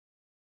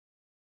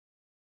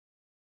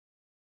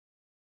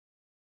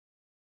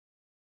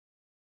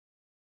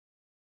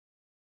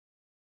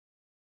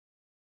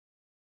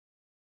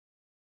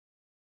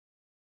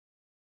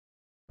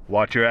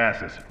Watch your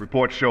asses.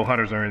 Reports show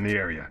hunters are in the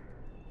area.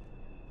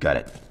 Got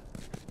it.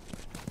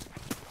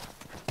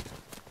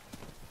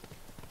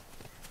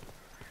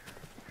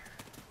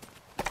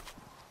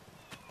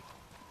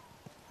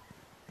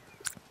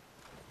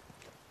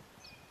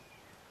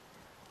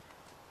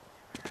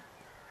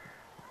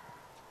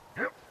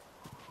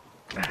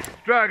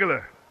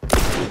 Straggler.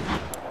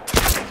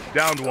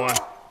 Downed one.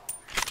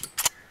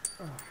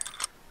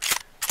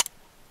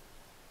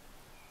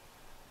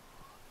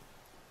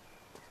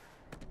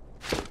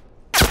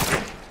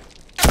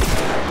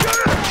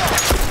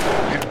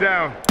 He's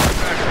down.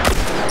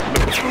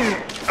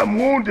 I'm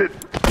wounded.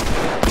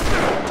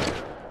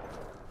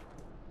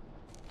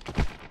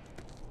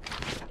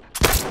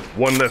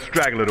 One less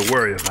straggler to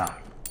worry about.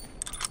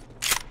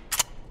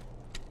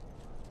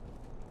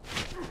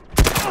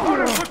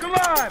 Look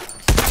alive!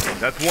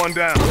 That's one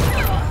down.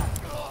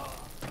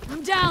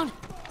 I'm down.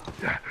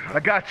 I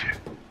got you.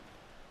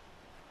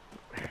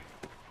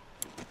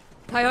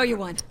 I owe you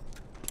one.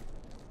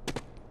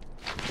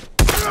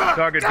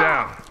 Target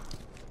down.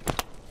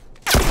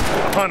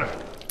 Hunter.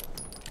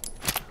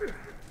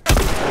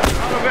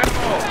 Out of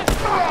ammo.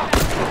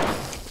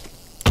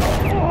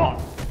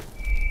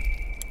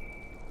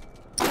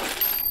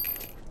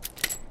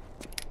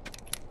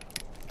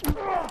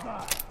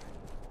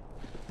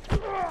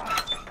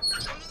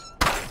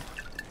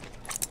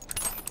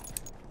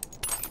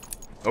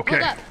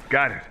 Okay,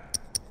 got it.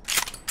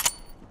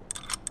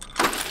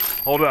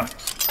 Hold up.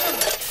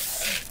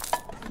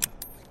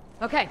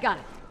 Okay, got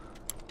it.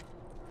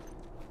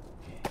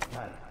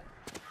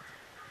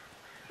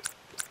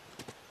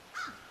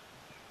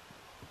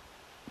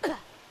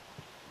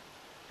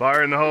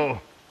 Fire in the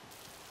hole.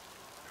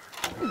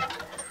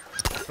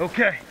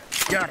 Okay,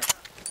 got it.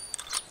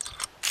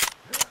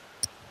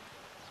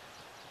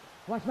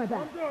 Watch my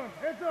back.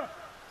 Heads up.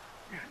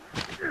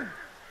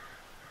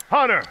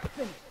 Hunter!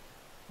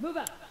 Move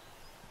up.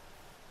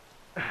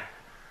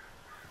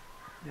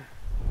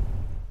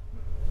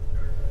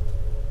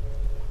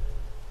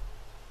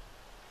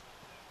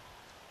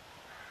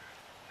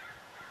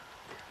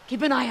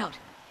 Keep an eye out.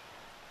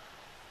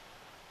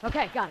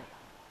 Okay, got it.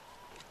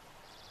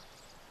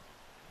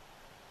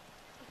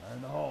 Fire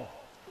in the hole.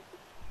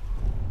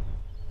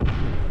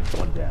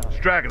 One down.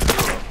 Straggler.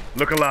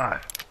 Look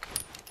alive.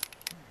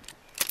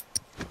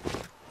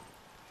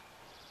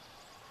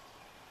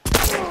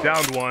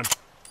 Downed one.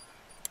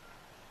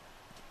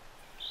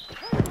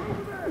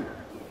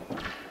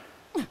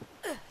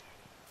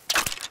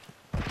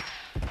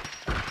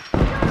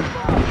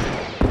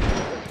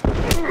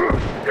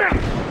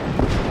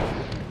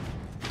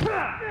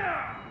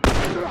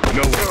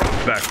 No one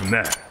comes back from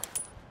that.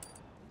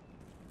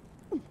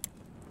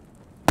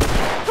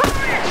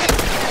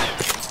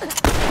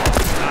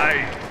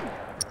 Nice.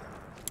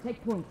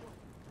 Take point.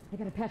 I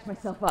gotta patch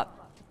myself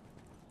up.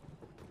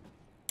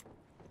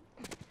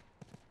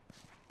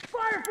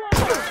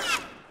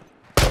 Firefly!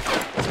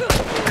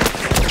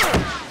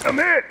 I'm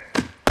hit.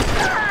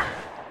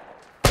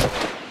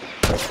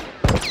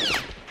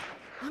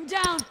 I'm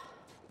down.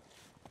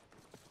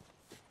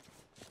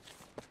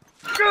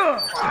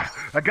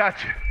 I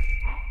got you.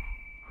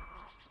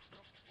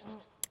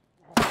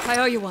 I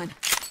owe you one.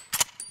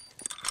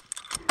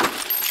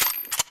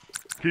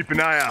 Keep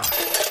an eye out.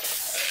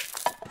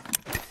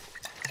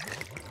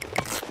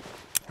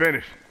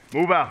 Finish.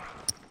 Move out.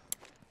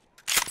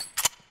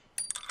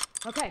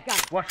 Okay, got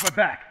it. Watch my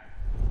back.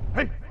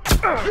 Hey!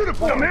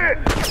 Beautiful! I'm hit!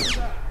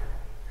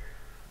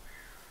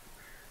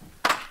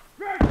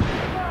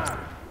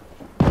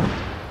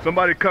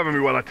 Somebody cover me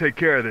while I take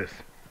care of this.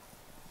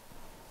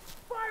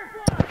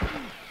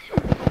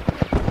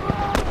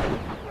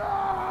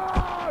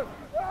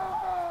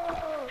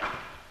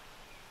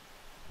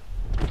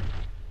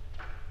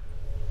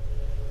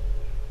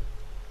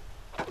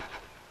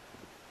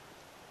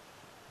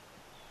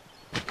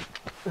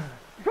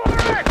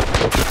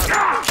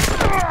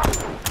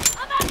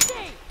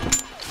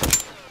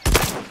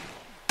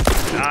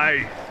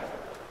 Nice.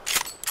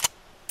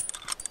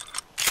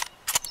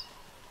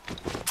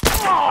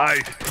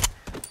 Nice.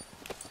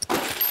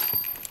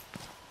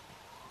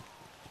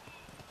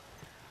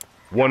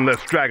 One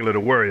less straggler to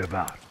worry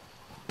about.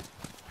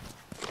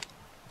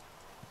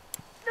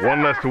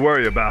 One less to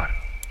worry about.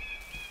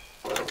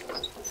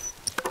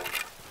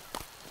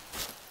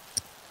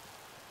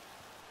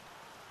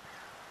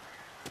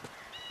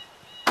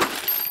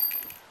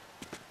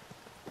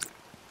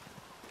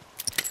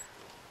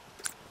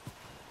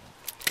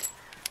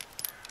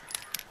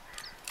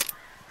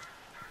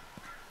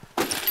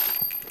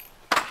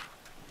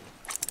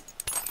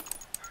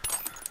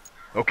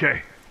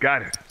 Okay,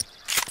 got it.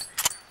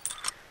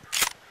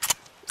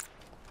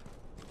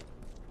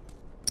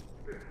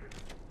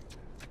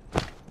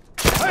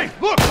 Hey,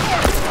 look!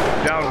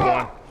 Down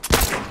one.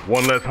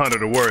 One less hunter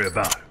to worry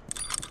about.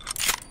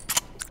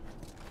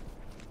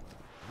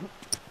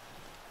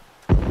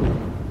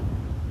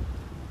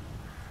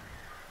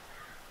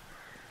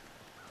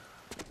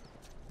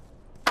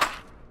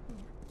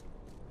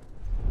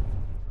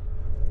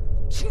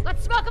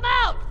 Let's smoke him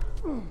out!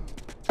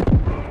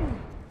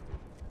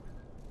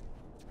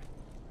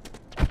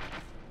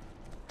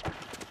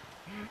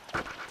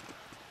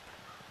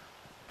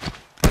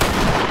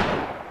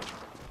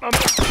 Hey,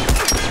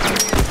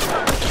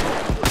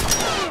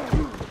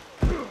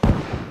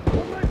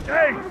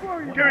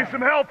 give me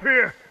some help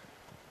here.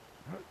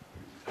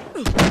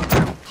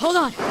 Hold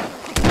on.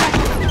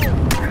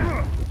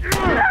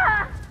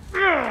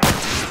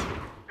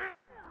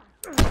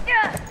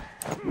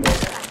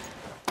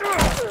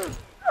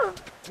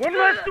 One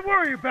less to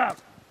worry about.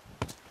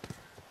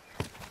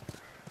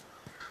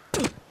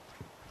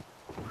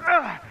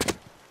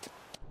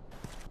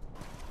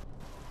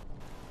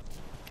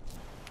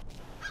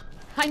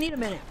 I need a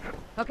minute.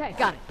 Okay,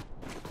 got it.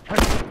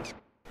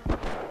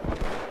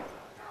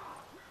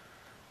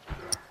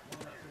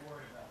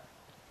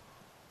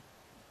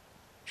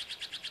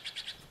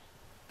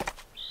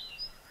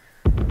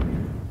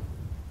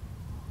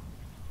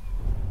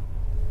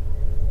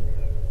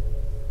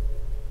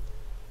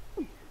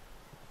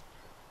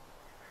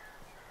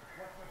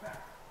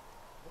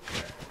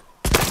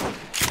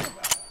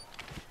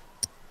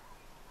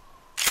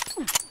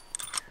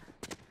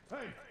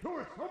 Hey,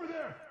 tourists, over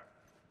there!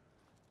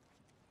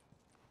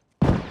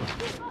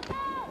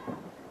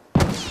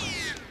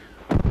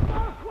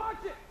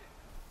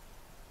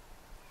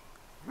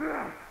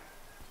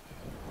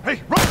 Hey,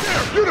 right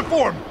there!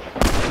 Uniform!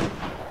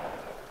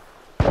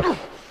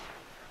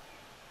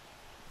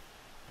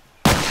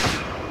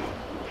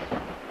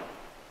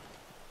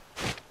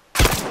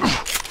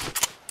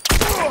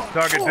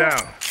 Target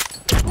down.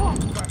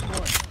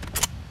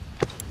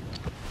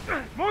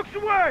 Smoke's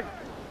away!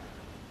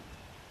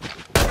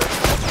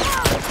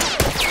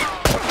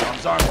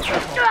 Arms armed,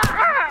 careful.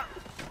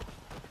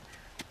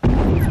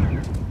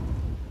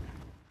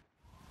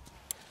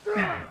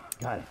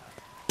 Got it.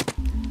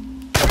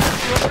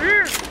 Over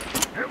here!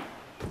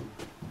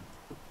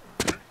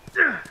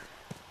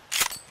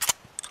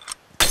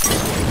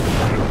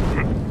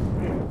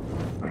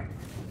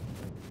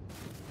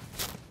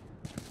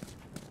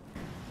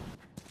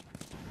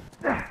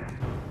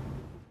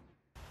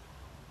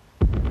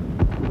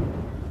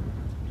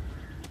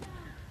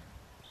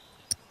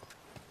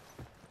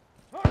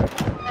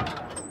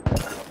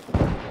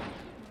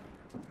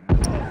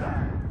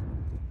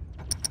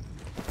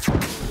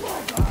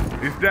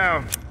 He's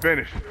down.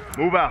 Finished.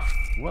 Move out.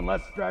 One less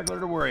straggler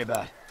to worry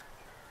about.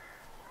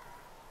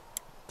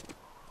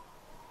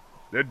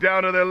 They're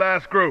down to their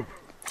last group.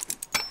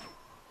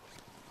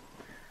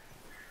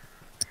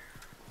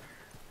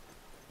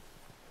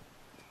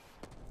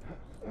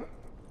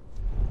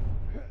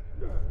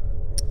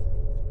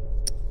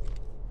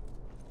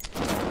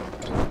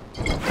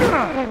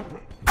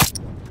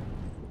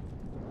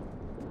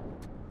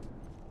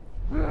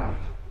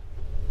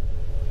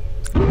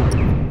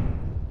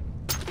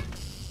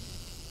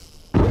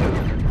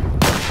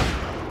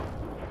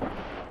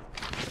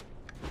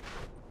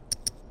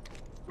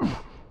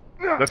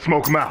 Let's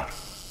smoke them out.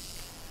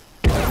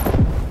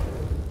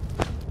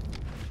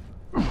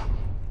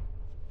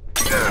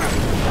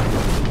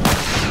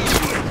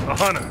 A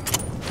hunter.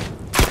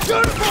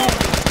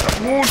 That's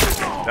wounded.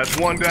 That's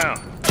one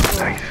down.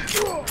 Nice.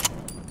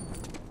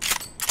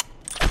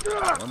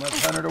 One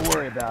less hunter to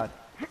worry about.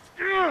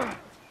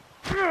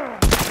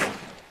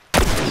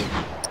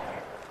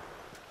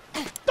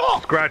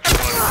 Scratch one.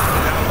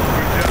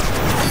 Good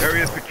job.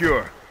 Area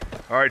secure.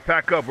 All right,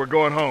 pack up. We're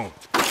going home.